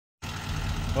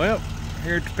Well,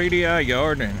 here at the PDI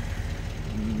yard, and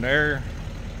there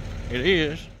it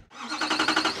is.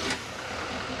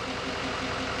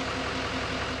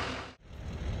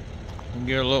 We'll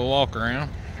get a little walk around.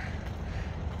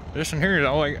 This one here has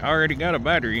already got a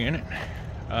battery in it.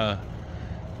 I'll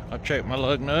check my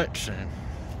lug nuts and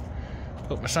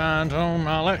put my signs on and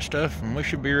all that stuff, and we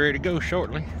should be ready to go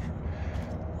shortly.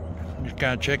 I'm just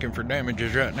kind of checking for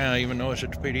damages right now, even though it's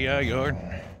at the PDI yard.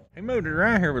 He moved it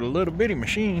around here with a little bitty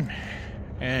machine,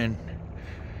 and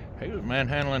he was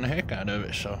manhandling the heck out of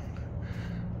it, so.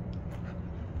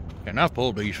 And I've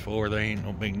pulled these before, they ain't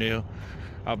no big deal.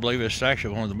 I believe it's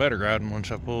actually one of the better riding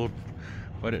ones I pulled,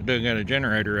 but it does got a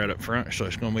generator right up front, so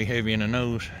it's gonna be heavy in the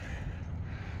nose.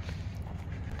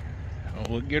 So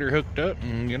we'll get her hooked up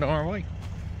and get on our way.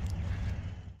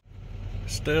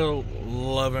 Still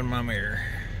loving my mirror,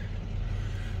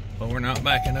 but we're not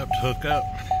backing up to hook up.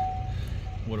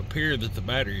 It would appear that the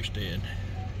battery's dead.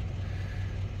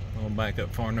 I'll back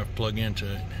up far enough to plug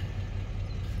into it.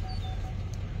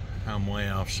 I'm way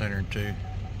off center too.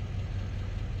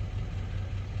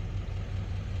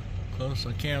 Close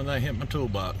as I can without hitting my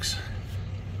toolbox.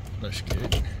 That's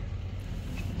good.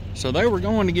 So they were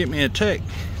going to get me a tech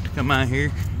to come out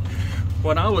here.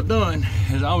 What I was doing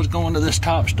is I was going to this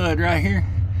top stud right here,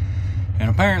 and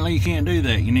apparently you can't do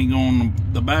that. You need to go on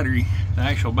the battery, the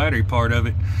actual battery part of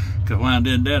it, because when I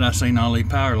did that, I seen all these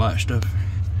power light stuff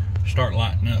start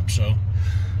lighting up. So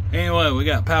anyway, we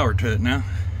got power to it now.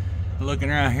 Looking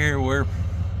right here, we're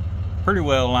pretty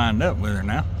well lined up with her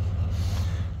now.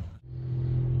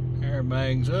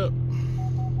 Airbags up.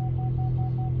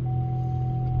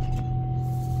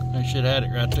 I should have had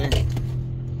it right there.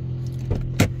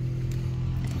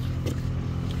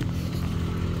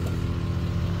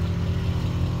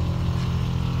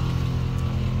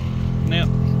 Yep,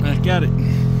 I got it.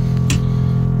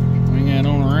 Bring that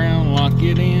on around, lock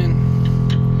it in.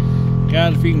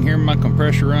 Guys, if you can hear my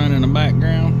compressor run in the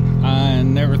background, I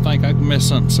never think I can miss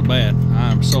something so bad.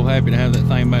 I'm so happy to have that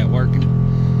thing back working.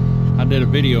 I did a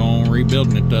video on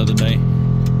rebuilding it the other day.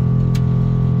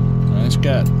 So it's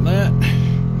got that.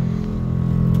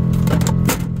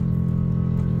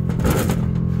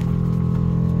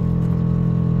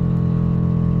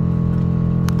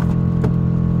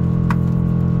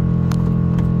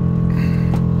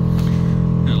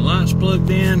 The light's plugged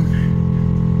in.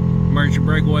 Emergency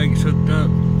breakaway is hooked up.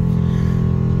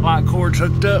 Light cord's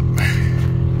hooked up.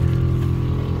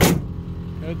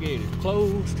 Tailgate is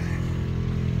closed.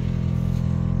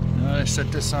 Now let's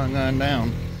set this sun gun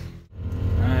down.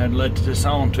 I had let this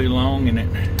on too long and it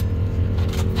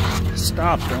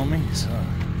stopped on me. So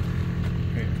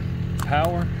here,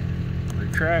 power,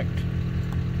 retract,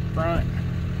 front.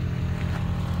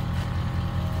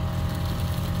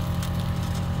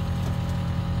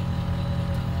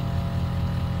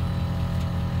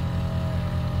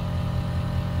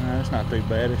 That's not too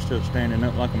bad. It's still standing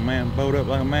up like a man, bowed up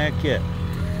like a mad cat.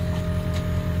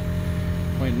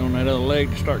 Waiting on that other leg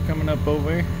to start coming up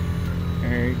over here.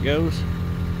 There it goes.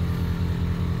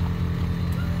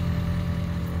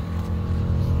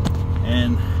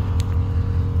 And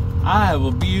I have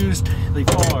abused the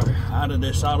bar out of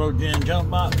this Autogen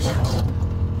jump box.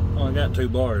 Only got 2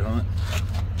 bars on it.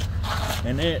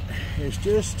 And it is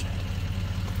just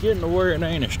getting to where it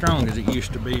ain't as strong as it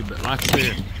used to be. But like I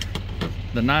said,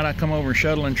 the night I come over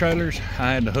shuttling trailers,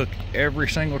 I had to hook every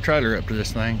single trailer up to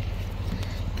this thing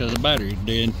because the battery's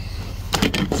dead.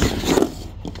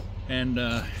 And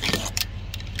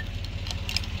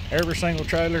every single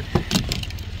trailer,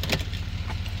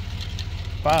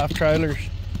 5 trailers,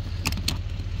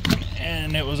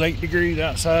 and it was 8 degrees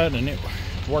outside, and it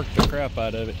worked the crap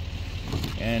out of it.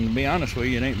 And to be honest with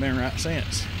you, it ain't been right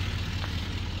since.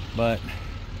 But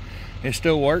it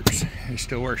still works. It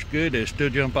still works good. It'll still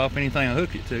jump off anything I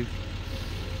hook it to.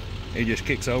 It just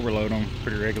kicks overload on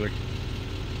pretty regular.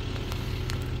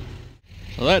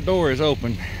 So that door is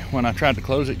open. When I tried to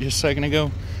close it just a second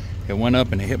ago, it went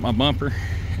up and it hit my bumper.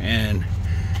 And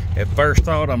at first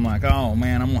thought, I'm like, oh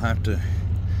man, I'm gonna have to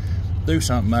do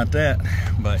something about that.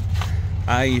 But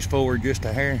I eased forward just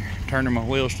a hair, turning my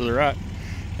wheels to the right,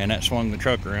 and that swung the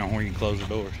truck around where you can close the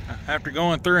doors. After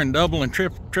going through and double and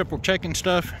triple checking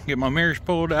stuff, get my mirrors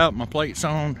pulled out, my plates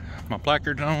on, my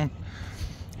placards on,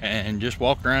 and just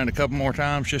walk around a couple more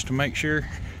times just to make sure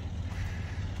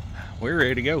we're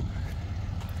ready to go.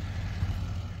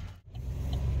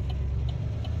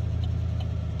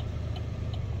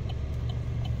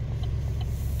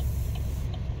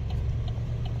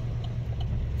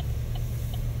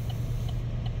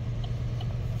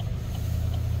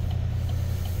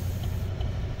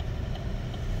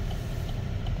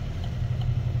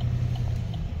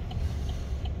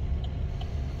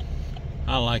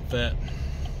 I like that.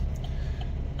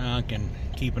 I can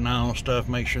keep an eye on stuff,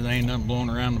 make sure there ain't nothing blowing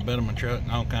around the bed of my truck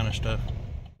and all kind of stuff.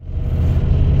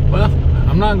 Well,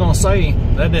 I'm not gonna say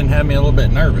that didn't have me a little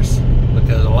bit nervous,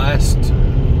 because the last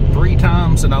 3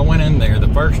 times that I went in there, the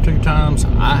first 2 times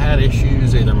I had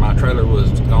issues. Either my trailer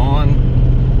was gone,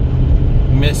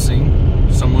 missing,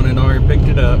 someone had already picked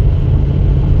it up,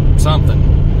 something.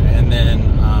 And then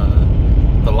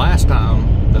the last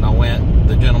time that I went,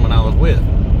 the gentleman I was with,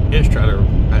 his trailer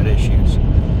had issues,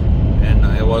 and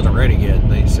it wasn't ready yet.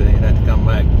 They said he'd have to come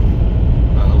back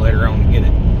later on to get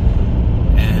it.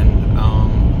 And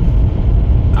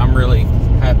I'm really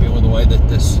happy with the way that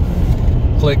this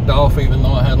clicked off. Even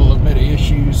though I had a little bit of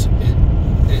issues,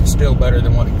 it's still better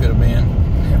than what it could have been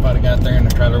if I'd have got there and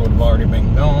the trailer would have already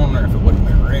been gone, or if it wouldn't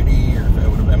have been ready, or if it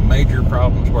would have been major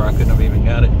problems where I couldn't have even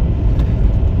got it.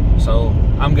 So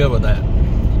I'm good with that.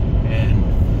 And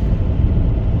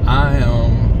I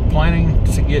am planning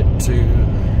to get to,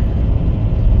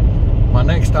 my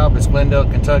next stop is Glendale,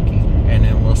 Kentucky, and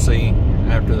then we'll see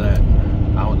after that.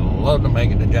 I would love to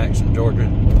make it to Jackson, Georgia.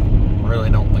 Really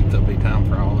don't think there'll be time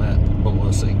for all that, but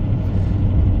we'll see.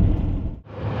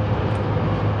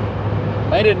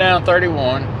 Made it down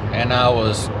 31, and I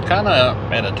was kind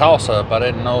of at a toss-up. I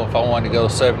didn't know if I wanted to go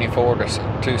 74 to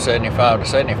 275 to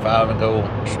 75 and go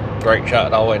straight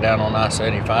shot all the way down on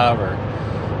I-75, or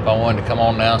if I wanted to come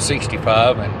on down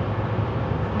 65 and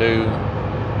do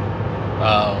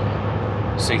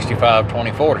 65,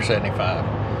 24 to 75.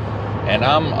 And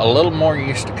I'm a little more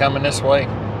used to coming this way,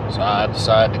 so I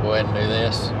decided to go ahead and do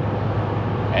this.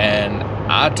 And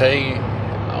I tell you,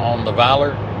 on the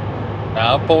Valor,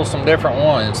 now I pulled some different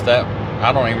ones. That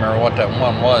I don't even remember what that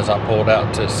one was I pulled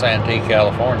out to Santee,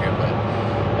 California, but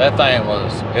that thing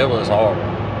was horrible.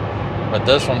 But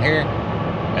this one here,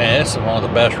 man, this is one of the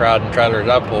best riding trailers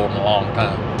I've pulled in a long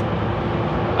time.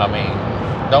 I mean,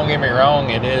 don't get me wrong,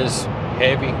 it is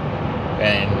heavy,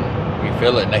 and you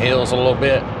feel it in the hills a little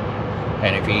bit.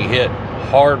 And if you hit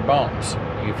hard bumps,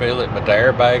 you feel it, but the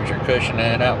airbags are cushioning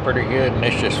it out pretty good, and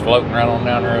it's just floating right on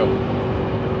down the road.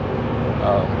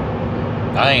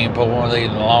 I ain't pulled one of these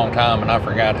in a long time, and I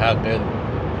forgot how good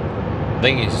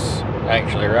these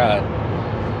actually ride.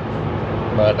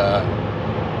 But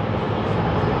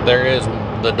there is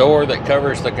the door that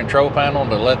covers the control panel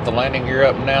to let the landing gear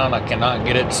up and down. I cannot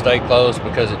get it to stay closed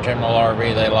because at General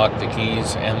RV they lock the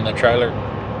keys in the trailer,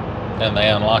 and they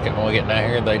unlock it when we get down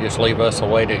here. They just leave us a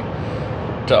way to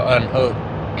unhook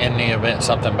in the event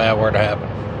something bad were to happen.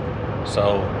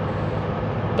 So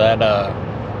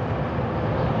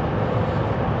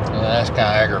that's kind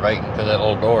of aggravating, because that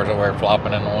little door is over there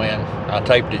flopping in the wind. I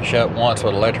taped it shut once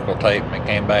with electrical tape and it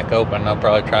came back open. I'll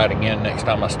probably try it again next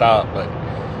time I stop, but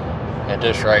at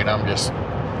this rate I'm just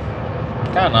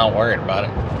kind of not worried about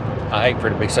it. I hate for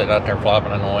it to be sitting out there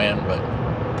flopping in the wind, but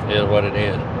it is what it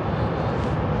is.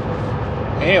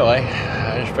 Anyway,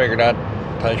 I just figured I'd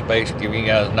touch base, give you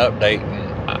guys an update.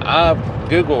 And I've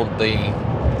Googled the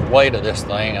weight of this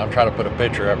thing. I'll try to put a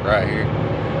picture up right here.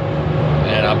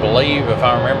 And I believe, if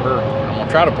I remember, I'm going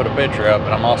to try to put a picture up,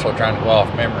 but I'm also trying to go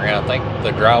off memory. I think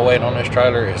the dry weight on this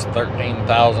trailer is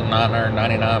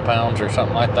 13,999 pounds or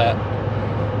something like that.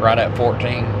 Right at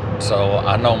 14. So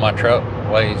I know my truck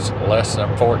weighs less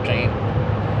than 14,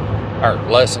 or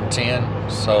less than 10.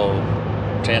 So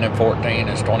 10 and 14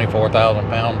 is 24,000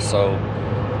 pounds. So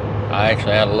I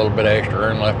actually had a little bit of extra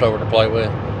room left over to play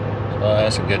with. So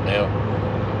that's a good deal.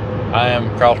 I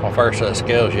haven't crossed my first set of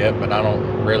scales yet, but I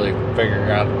don't really figure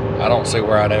out, I don't see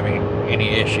where I'd have any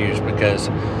issues, because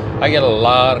I get a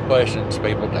lot of questions,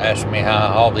 people ask me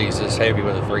how all these is heavy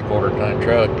with a 3/4 ton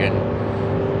truck, and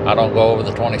I don't go over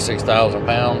the 26,000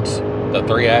 pounds. The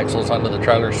 3 axles under the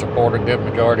trailer support a good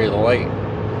majority of the weight.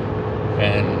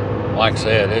 And like I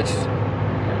said,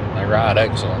 they ride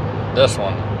excellent. This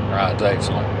one rides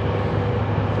excellent.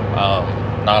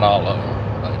 Not all of them.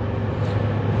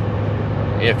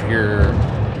 If you're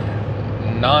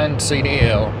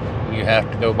non-CDL, you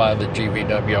have to go by the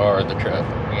GVWR of the truck.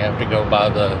 You have to go by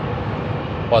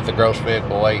what the gross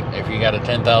vehicle weight. If you got a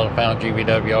 10,000 pound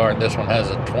GVWR, and this one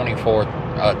has a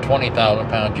 20,000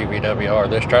 pound GVWR,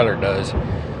 this trailer does.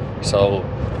 So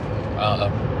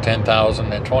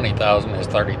 10,000 and 20,000 is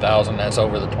 30,000. That's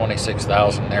over the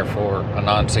 26,000. Therefore, a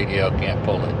non-CDL can't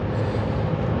pull it.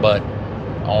 But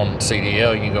on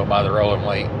CDL, you go by the rolling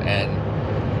weight. And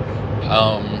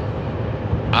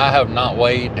I have not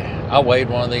weighed. I weighed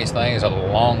one of these things a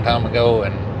long time ago,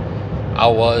 and I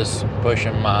was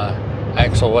pushing my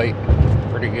axle weight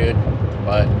pretty good.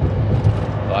 But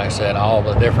like I said, all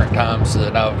the different times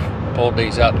that I've pulled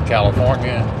these out to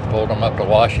California, pulled them up to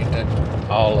Washington,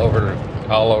 all over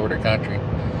the country,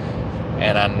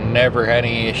 and I never had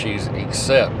any issues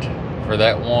except for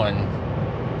that one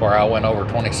where I went over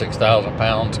 26,000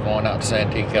 pounds going out to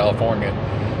Santee, California.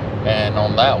 And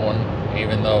on that one,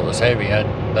 even though it was heavy,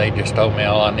 they just told me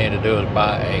all I needed to do was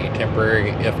buy a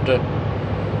temporary IFTA.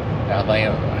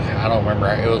 I don't remember,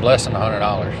 it was less than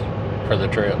 $100 for the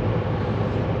trip.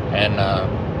 And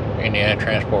Indiana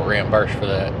Transport reimbursed for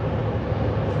that.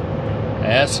 And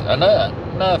that's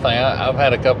another thing. I've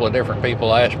had a couple of different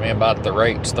people ask me about the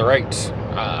rates. The rates,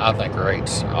 I think the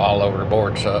rates all over the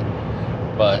board suck.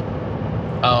 But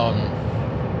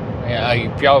yeah,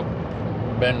 if y'all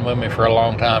been with me for a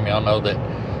long time, y'all know that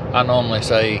I normally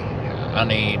say I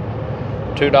need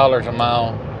 $2 a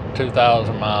mile,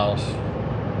 2,000 miles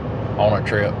on a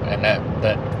trip, and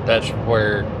that's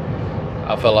where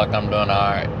I feel like I'm doing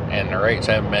all right. And the rates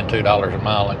haven't been $2 a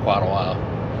mile in quite a while.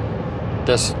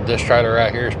 This trailer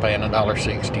right here is paying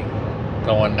 $1.60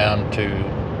 going down to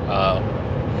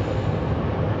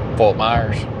Fort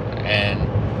Myers.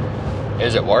 And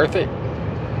is it worth it?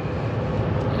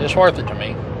 It's worth it to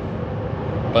me,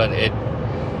 but it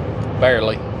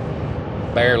barely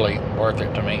worth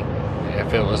it to me.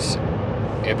 If it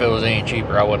was any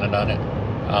cheaper, I wouldn't have done it.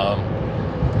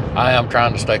 I am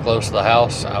trying to stay close to the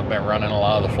house. I've been running a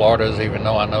lot of the Floridas, even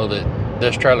though I know that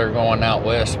this trailer going out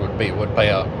west would pay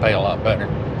a lot better.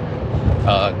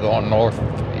 Going north,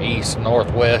 east,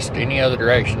 northwest, any other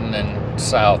direction than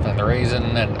south. And the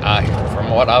reason that from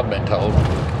what I've been told,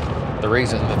 the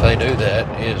reason that they do that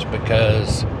is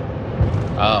because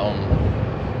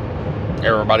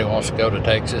everybody wants to go to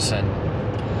Texas, and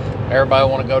everybody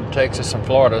want to go to Texas and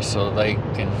Florida so they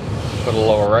can put a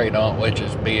lower rate on, which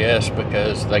is BS,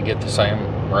 because they get the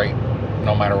same rate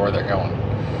no matter where they're going.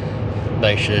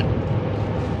 They should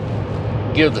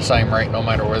give the same rate no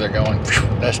matter where they're going.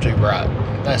 That's too bright.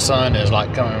 That sun is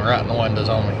like coming right in the windows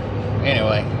on me.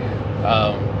 Anyway,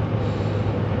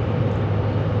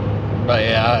 but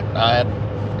yeah, I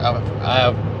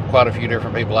have quite a few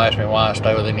different people ask me why I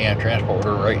stay with Indiana Transport with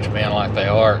the rates being like they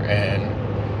are, and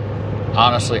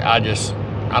honestly, I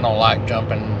don't like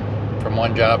jumping from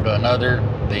one job to another.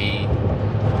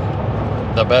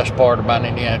 The best part about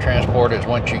Indiana Transport is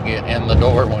once you get in the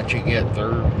door, once you get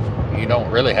through, you don't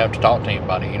really have to talk to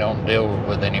anybody. You don't deal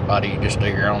with anybody. You just do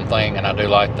your own thing, and I do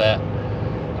like that.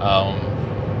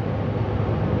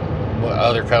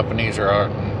 Other companies are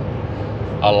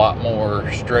a lot more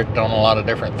strict on a lot of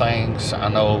different things. I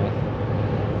know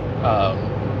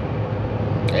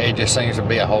it just seems to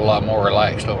be a whole lot more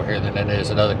relaxed over here than it is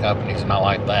at other companies, and I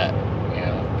like that. You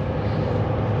know,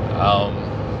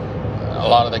 a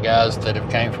lot of the guys that have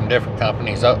came from different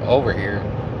companies over here,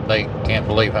 they can't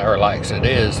believe how relaxed it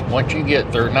is. Once you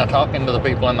get through, now talking to the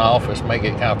people in the office may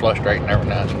get kind of frustrating every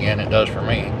now and again. It does for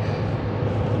me.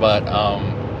 But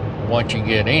once you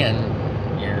get in,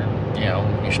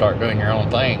 you start doing your own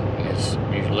thing. It's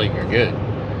usually you're good.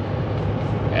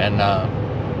 And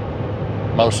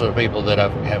most of the people that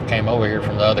have came over here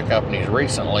from the other companies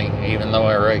recently, even though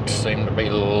our rates seem to be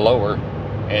a little lower,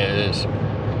 is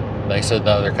they said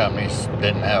the other companies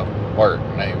didn't have work.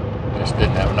 They just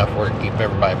didn't have enough work to keep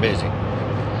everybody busy.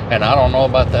 And I don't know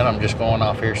about that. I'm just going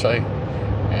off hearsay.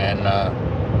 And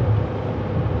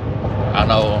I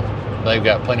know they've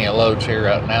got plenty of loads here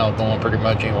right now going pretty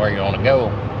much anywhere you want to go,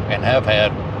 and have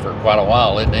had for quite a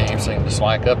while. It didn't even seem to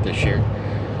slack up this year.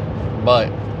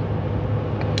 But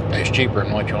it's cheaper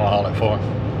than what you want to haul it for.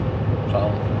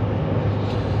 So,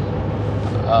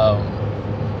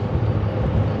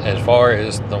 as far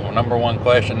as the number one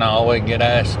question I always get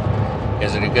asked,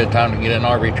 is it a good time to get in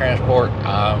RV transport?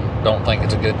 I don't think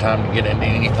it's a good time to get into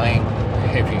anything.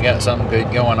 If you got something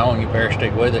good going on, you better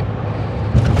stick with it.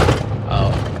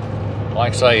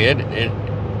 Like I say, it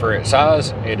for its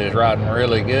size, it is riding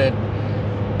really good.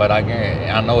 But I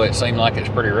know it seemed like it's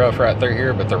pretty rough right through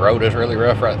here, but the road is really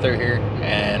rough right through here.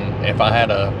 And if I had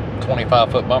a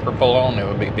 25-foot bumper pull on, it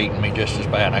would be beating me just as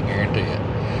bad, I guarantee it.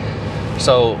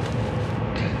 So,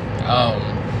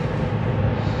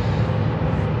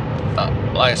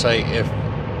 like I say,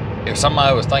 if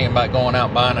somebody was thinking about going out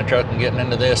and buying a truck and getting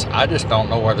into this, I just don't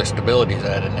know where the stability's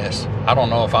at in this. I don't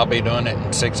know if I'll be doing it in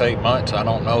 6-8 months. I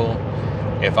don't know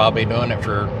if I'll be doing it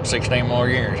for 16 more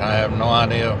years. I have no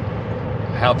idea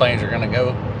how things are going to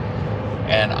go,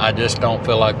 and I just don't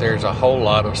feel like there's a whole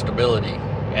lot of stability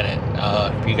in it.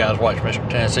 If you guys watch Mr.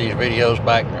 Tennessee's videos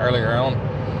back earlier on,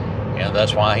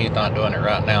 that's why he's not doing it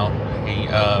right now. He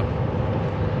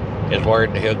is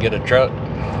worried that he'll get a truck,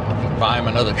 buy him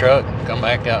another truck, come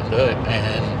back out and do it,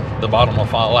 and the bottom will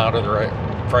fall out, or the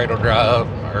freight will dry up,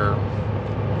 or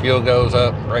fuel goes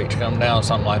up, rates come down,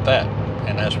 something like that.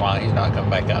 And that's why he's not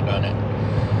coming back out doing it.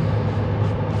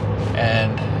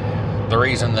 And the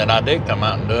reason that I did come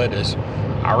out and do it is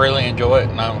I really enjoy it,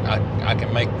 and I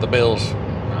can make the bills.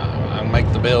 I can make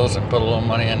the bills and put a little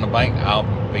money in the bank. I'll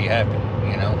be happy,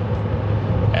 you know.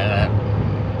 And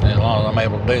as long as I'm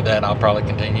able to do that, I'll probably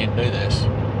continue to do this.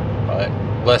 But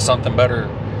unless something better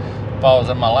falls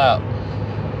in my lap.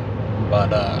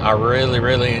 But I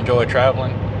really enjoy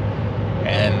traveling,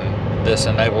 and this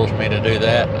enables me to do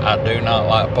that. I do not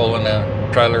like pulling a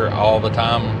trailer all the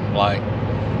time. Like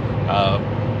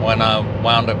when I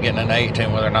wound up getting an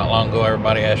 18 wheeler not long ago,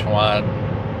 everybody asked me why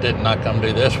didn't I come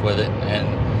do this with it.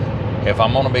 And if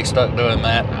I'm going to be stuck doing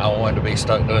that, I wanted to be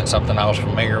stuck doing something I was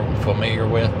familiar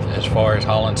with as far as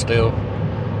hauling steel.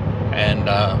 And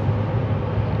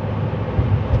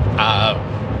I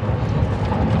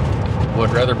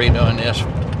would rather be doing this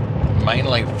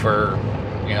mainly for,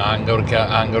 you know, I can go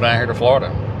down here to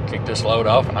Florida, kick this load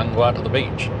off, and I can go out to the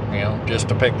beach, you know, just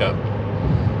to pick up.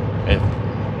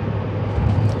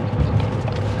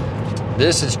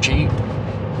 This is cheap,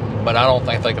 but I don't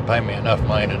think they could pay me enough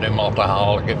money to do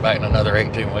multi-haul or get back in another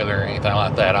 18-wheeler or anything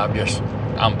like that.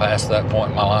 I'm past that point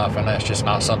in my life, and that's just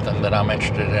not something that I'm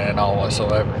interested in at all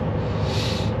whatsoever.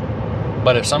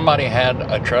 But if somebody had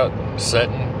a truck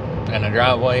sitting in a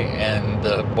driveway and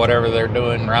whatever they're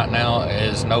doing right now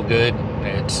is no good,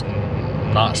 it's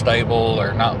not stable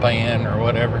or not paying or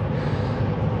whatever,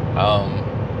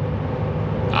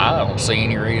 I don't see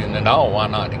any reason at all why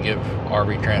not to give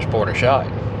RV transport a shot.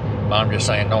 But I'm just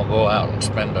saying, don't go out and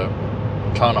spend a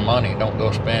ton of money. Don't go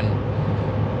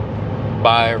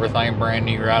buy everything brand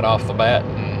new right off the bat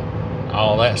and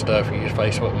all that stuff. You use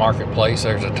Facebook Marketplace.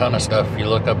 There's a ton of stuff. If you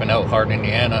look up in Elkhart,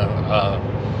 Indiana,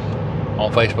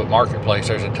 on Facebook Marketplace,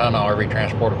 there's a ton of RV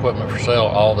transport equipment for sale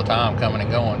all the time, coming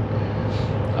and going.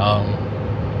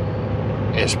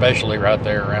 Especially right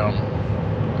there around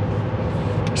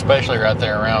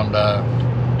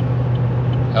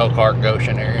Elkhart,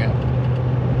 Goshen area.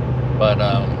 But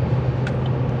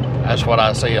that's what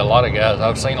I see a lot of guys.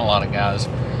 I've seen a lot of guys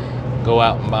go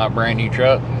out and buy a brand new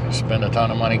truck, spend a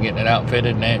ton of money getting it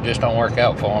outfitted, and it just don't work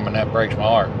out for them, and that breaks my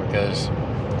heart, because,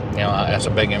 you know, that's a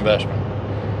big investment.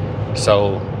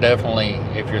 So definitely,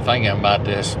 if you're thinking about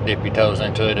this, dip your toes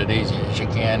into it as easy as you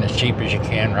can, as cheap as you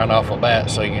can, right off the bat.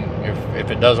 So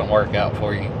if it doesn't work out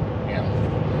for you, you know,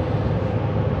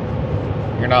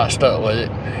 you're not stuck with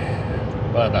it.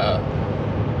 But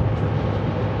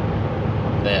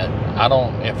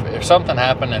if something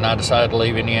happened and I decided to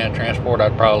leave Indiana Transport,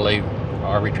 I'd probably leave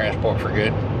RV Transport for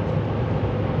good.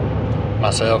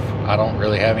 Myself, I don't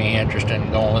really have any interest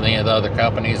in going with any of the other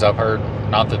companies. I've heard,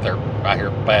 not that I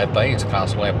hear bad things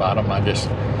constantly about them, I just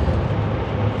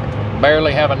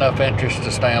barely have enough interest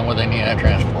to stay on with Indiana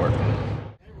Transport.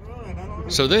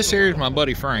 So this here is my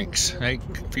buddy Frank's. A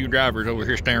few drivers over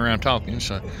here staying around talking.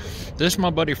 So this is my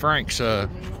buddy Frank's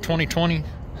 2020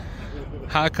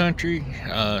 High Country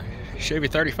Chevy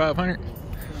 3500,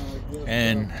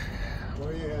 and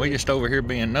we just over here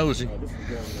being nosy.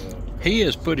 He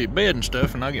has put his bed and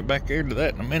stuff, and I'll get back there to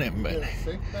that in a minute, but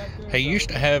he used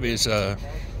to have his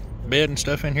bed and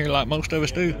stuff in here like most of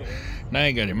us do. Now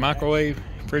he got a microwave,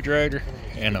 refrigerator,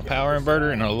 and a power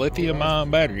inverter, and a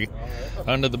lithium-ion battery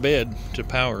under the bed to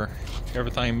power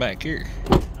everything back here.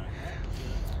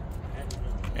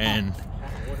 And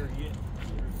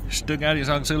still got his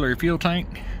auxiliary fuel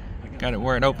tank. Got it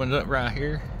where it opens up right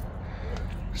here,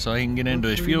 so he can get into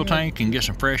his fuel tank and get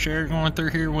some fresh air going through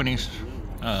here when he's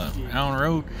out on the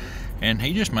road. And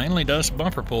he just mainly does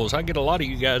bumper pulls. I get a lot of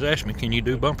you guys ask me, can you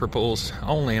do bumper pulls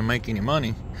only and make any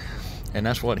money? And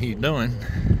that's what he's doing,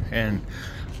 and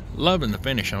loving the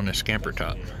finish on this camper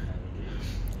top.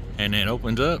 And it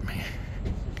opens up,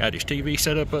 got his TV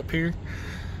set up here.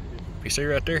 If you see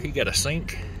right there, he got a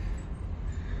sink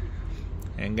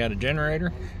and got a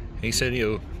generator. He said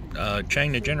he'll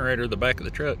chain the generator to the back of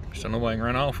the truck so nobody can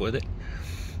run off with it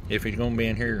if he's going to be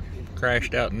in here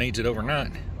crashed out and needs it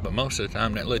overnight. But most of the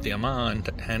time that lithium ion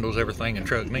handles everything a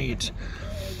truck needs.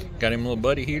 Got him a little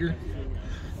buddy heater.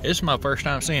 This is my first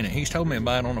time seeing it. He's told me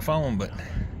about it on the phone, but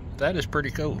that is pretty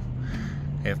cool.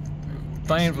 If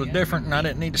things was different and I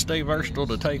didn't need to stay versatile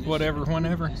to take whatever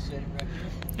whenever,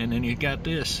 and then you got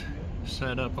this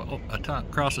set up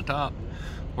across the top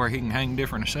where he can hang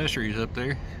different accessories up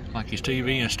there, like his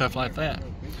TV and stuff like that.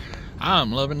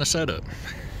 I'm loving the setup.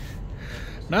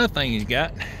 Another thing he's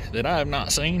got that I have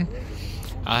not seen,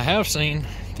 I have seen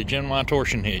the Gen Y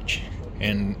torsion hitch,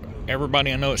 and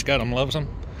everybody I know that's got them loves them,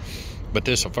 but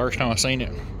this is the first time I've seen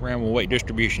it around with weight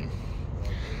distribution.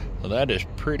 So that is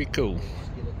pretty cool.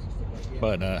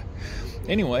 But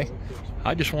anyway,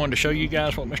 I just wanted to show you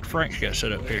guys what Mr. Frank's got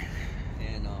set up here.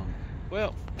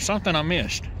 Well, something I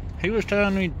missed. He was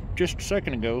telling me just a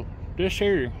second ago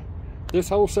this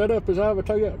whole setup is out of a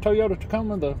Toyota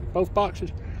Tacoma, both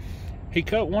boxes. He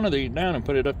cut one of these down and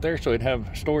put it up there so it'd have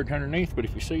storage underneath, but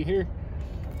if you see here,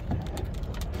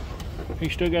 he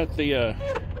still got the,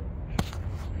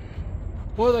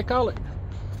 what do they call it?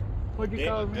 What'd you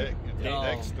call it?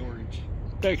 Deck storage.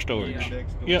 Deck storage. Yeah, deck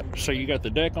storage. Yep, so you got the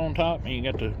deck on top and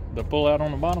you got the pull out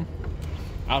on the bottom.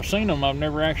 I've seen them, I've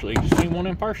never actually seen one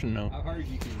in person though. I've heard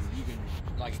you can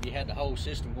like if you had the whole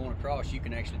system going across, you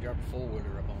can actually drop a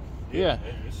four-wheeler up on it. Yeah,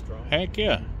 it's strong. Heck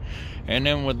yeah. And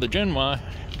then with the Gen Y,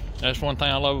 that's one thing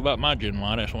I love about my Gen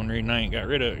Y. That's one reason I ain't got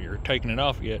rid of it or taking it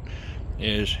off yet,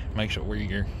 is makes it where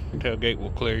your tailgate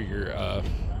will clear your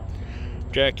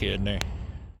jack head there.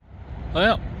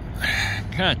 Well,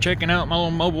 kind of checking out my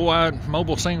little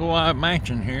mobile single wide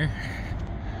mansion here,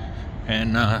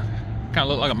 and kind of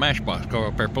look like a Matchbox car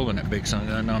up there pulling that big sun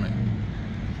gun, don't it?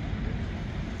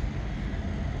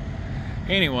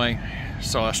 Anyway,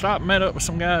 so I stopped and met up with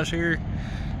some guys here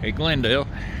at Glendale.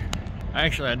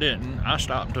 Actually, I didn't. I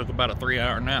stopped and took about a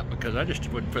 3-hour nap because I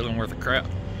just wasn't feeling worth a crap.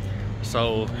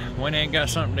 So went in and got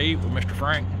something to eat with Mr.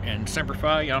 Frank and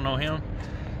Simplify, y'all know him.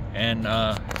 And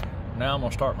now I'm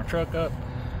gonna start my truck up,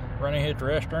 run and hit the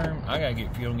restroom. I gotta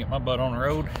get fuel and get my butt on the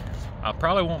road. I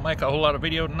probably won't make a whole lot of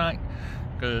video tonight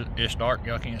because it's dark,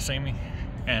 y'all can't see me.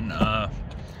 And I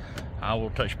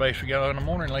will touch base with y'all in the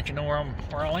morning and let you know where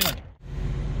I land.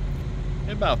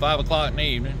 It's about 5 o'clock in the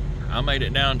evening. I made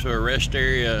it down to a rest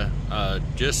area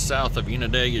just south of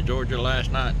Unadilla, Georgia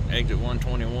last night. Exit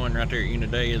 121 right there at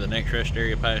Unadilla, the next rest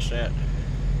area past that.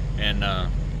 And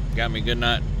got me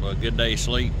a good day's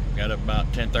sleep. Got up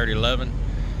about 10:30, 11,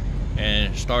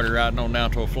 and started riding on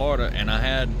down to Florida. And I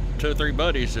had 2 or 3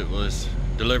 buddies that was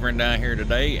delivering down here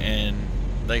today, and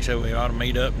they said we ought to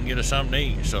meet up and get us something to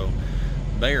eat. So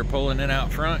they are pulling in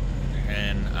out front,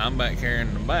 and I'm back here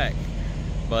in the back.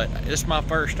 But it's my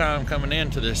first time coming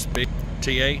into this big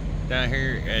TA down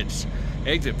here. It's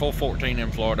exit 414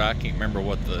 in Florida. I can't remember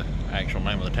what the actual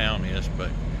name of the town is,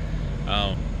 but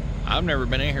I've never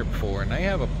been in here before, and they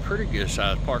have a pretty good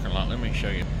sized parking lot. Let me show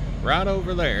you. Right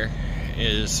over there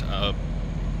is a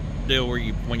deal where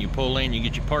when you pull in, you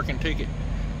get your parking ticket,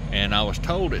 and I was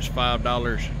told it's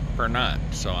 $5 per night,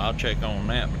 so I'll check on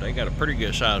that. But they got a pretty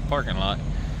good sized parking lot.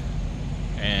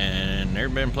 And there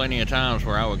have been plenty of times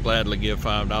where I would gladly give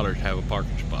 $5 to have a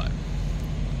parking spot.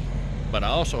 But I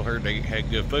also heard they had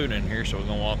good food in here, so we're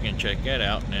gonna walk in and check that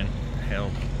out, and then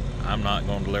hell, I'm not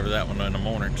gonna deliver that one in the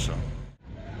morning. So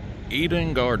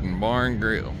Eden Garden Bar and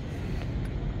Grill,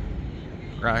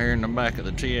 right here in the back of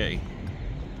the TA.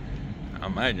 I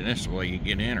imagine this is the way you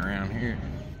get in around here.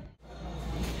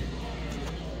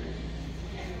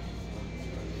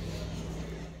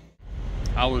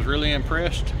 I was really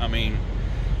impressed. I mean,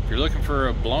 if you're looking for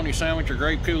a bologna sandwich or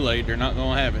grape Kool-Aid, they're not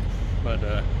gonna have it. But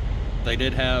they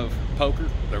did have poker.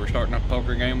 They were starting up a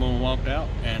poker game when we walked out,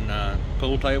 and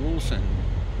pool tables and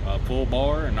a full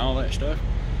bar and all that stuff.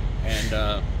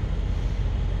 And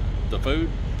the food,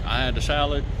 I had the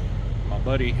salad. My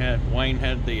buddy Wayne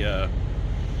had he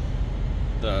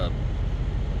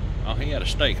had a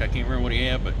steak. I can't remember what he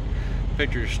had, but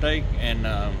picture of steak. And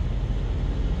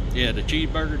yeah, the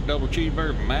cheeseburger, double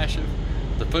cheeseburger, massive.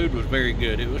 The food was very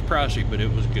good. It was pricey, but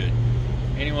it was good.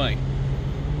 Anyway,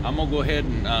 I'm gonna go ahead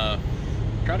and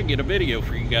try to get a video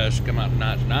for you guys to come out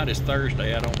tonight. Tonight is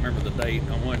Thursday. I don't remember the date.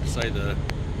 I wanted to say the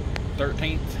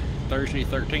 13th, Thursday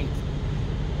 13th.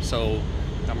 So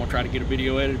I'm gonna try to get a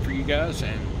video edited for you guys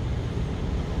and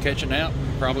catching out.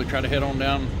 Probably try to head on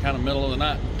down kind of middle of the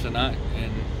night tonight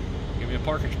and give me a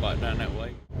parking spot down that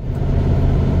way.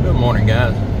 Good morning,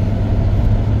 guys.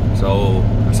 So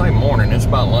I say morning, it's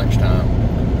about lunchtime.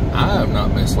 I have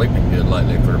not been sleeping good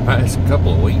lately for the past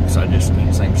couple of weeks. I just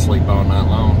can't seem to sleep all night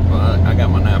long. But I got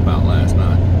my nap out last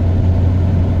night.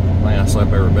 Man, I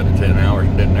slept every bit of 10 hours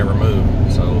and didn't ever move.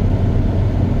 So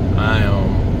I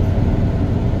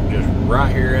am just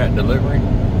right here at delivery.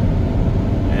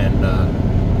 And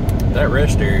that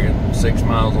rest area, 6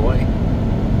 miles away,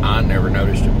 I never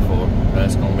noticed it before.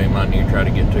 That's going to be my new try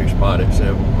to get to spot. It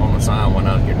said on the sign when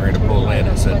I was getting ready to pull in,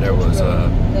 it said there was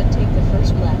then take the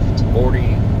first left.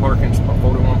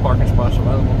 41 parking spots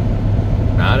available.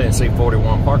 Now I didn't see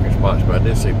 41 parking spots, but I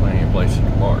did see plenty of places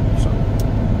to park. So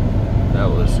that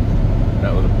was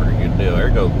a pretty good deal. There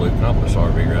goes Blue Compass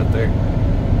RV right there.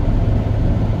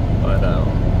 But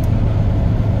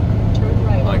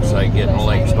like I say, getting a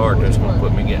late start, that's going to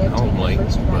put me getting home late,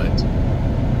 but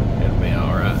it'll be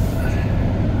all right.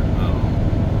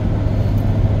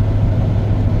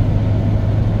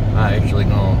 I actually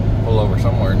gonna pull over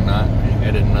somewhere tonight,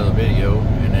 edit another video,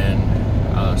 and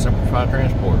then Simplify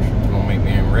Transport's gonna meet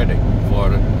me in Reddick,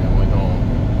 Florida, and we're gonna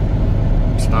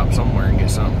stop somewhere and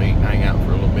get something to eat and hang out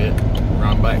for a little bit,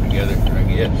 run back together, I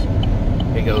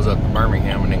guess. He goes up to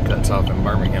Birmingham and then cuts off in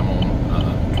Birmingham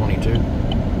on 22.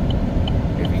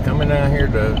 If you're coming down here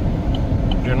to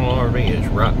General RV, it's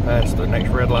right past the next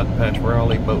red light, past where all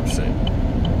these boats sit.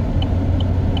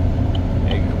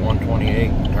 Exit 128,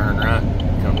 turn right,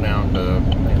 come down to,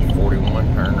 I think it's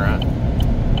 41, turn right,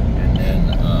 and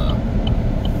then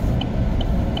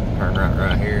turn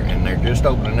right here. And they're just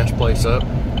opening this place up,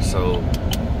 so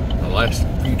the last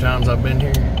few times I've been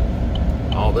here,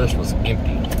 all this was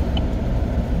empty.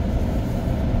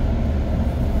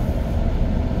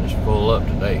 Just full up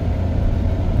to date.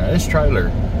 Now this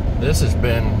trailer, this has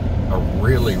been a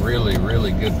really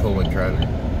good pulling trailer.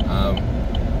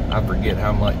 I forget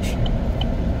how much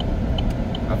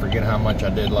I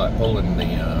did like pulling the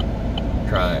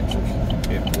tri-axles.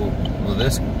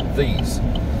 These.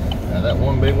 Now that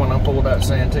one big one I pulled out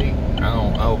Santee, I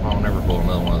hope I'll never pull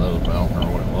another one of those, but I don't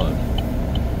remember what it was.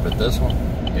 But this one,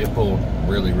 it pulled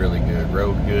really good,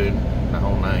 rode good, the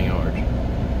whole 9 yards.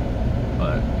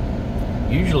 But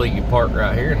usually you park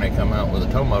right here and they come out with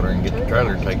a tow motor and get the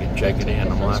trailer and check it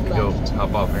in. I'm gonna have to go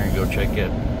hop off here and go check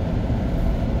it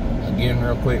again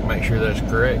real quick, make sure that's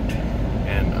correct,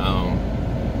 and I'll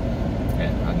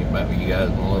get back with you guys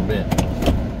in a little bit.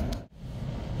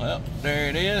 Well, there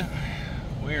it is.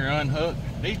 We're unhooked.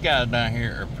 These guys down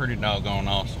here are pretty doggone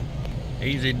awesome.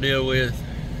 Easy to deal with,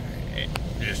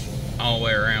 just all the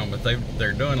way around, but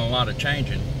they're doing a lot of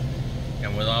changing,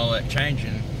 and with all that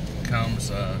changing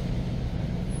comes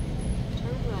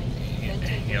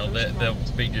you know, there'll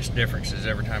be just differences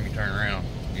every time you turn around.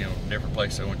 You know, different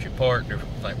place they want you to park,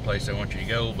 different place they want you to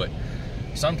go, but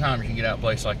sometimes you get out a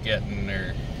place like that and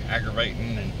they're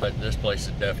aggravating, but this place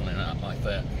is definitely not like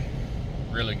that.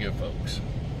 Really good folks.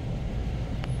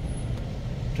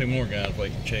 Two more guys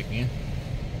waiting to check in.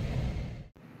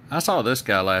 I saw this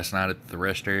guy last night at the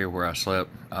rest area where I slept,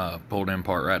 pulled in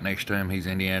part right next to him. He's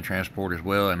Indiana Transport as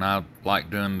well, and I like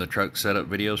doing the truck setup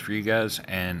videos for you guys,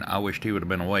 and I wished he would have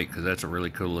been awake because that's a really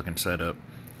cool looking setup.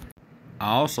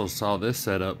 I also saw this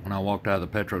setup when I walked out of the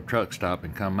Petro truck stop,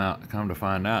 and come to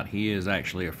find out he is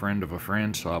actually a friend of a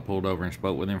friend, so I pulled over and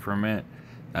spoke with him for a minute.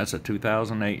 That's a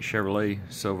 2008 Chevrolet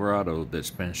Silverado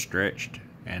that's been stretched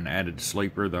and added the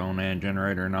sleeper, the on-end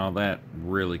generator and all that.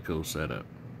 Really cool setup.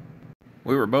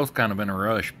 We were both kind of in a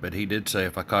rush, but he did say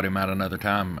if I caught him out another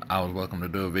time, I was welcome to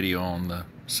do a video on the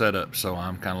setup, so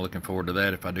I'm kind of looking forward to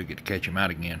that if I do get to catch him out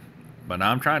again. But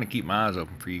I'm trying to keep my eyes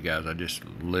open for you guys. I just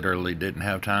literally didn't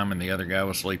have time and the other guy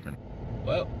was sleeping.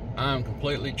 Well, I'm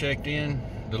completely checked in,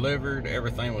 delivered,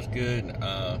 everything was good.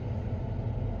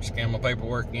 Scanned my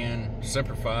paperwork in.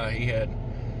 Simplify, he had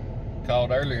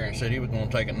called earlier and said he was going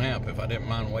to take a nap if I didn't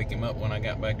mind wake him up when I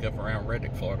got back up around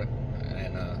Reddick, Florida.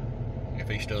 And if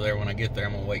he's still there when I get there,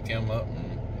 I'm gonna wake him up,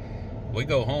 and we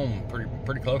go home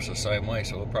pretty close the same way,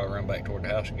 so we'll probably run back toward the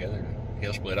house together.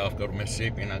 He'll split off, go to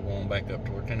Mississippi, and I go on back up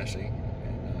toward Tennessee.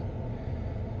 And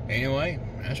anyway,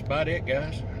 that's about it,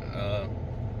 guys.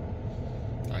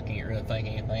 I can't really think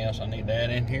of anything else I need to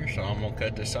add in here, so I'm gonna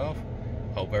cut this off.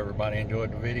 Hope everybody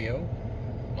enjoyed the video.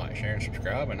 Like, share, and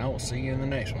subscribe, and I will see you in the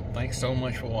next one. Thanks so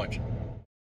much for watching.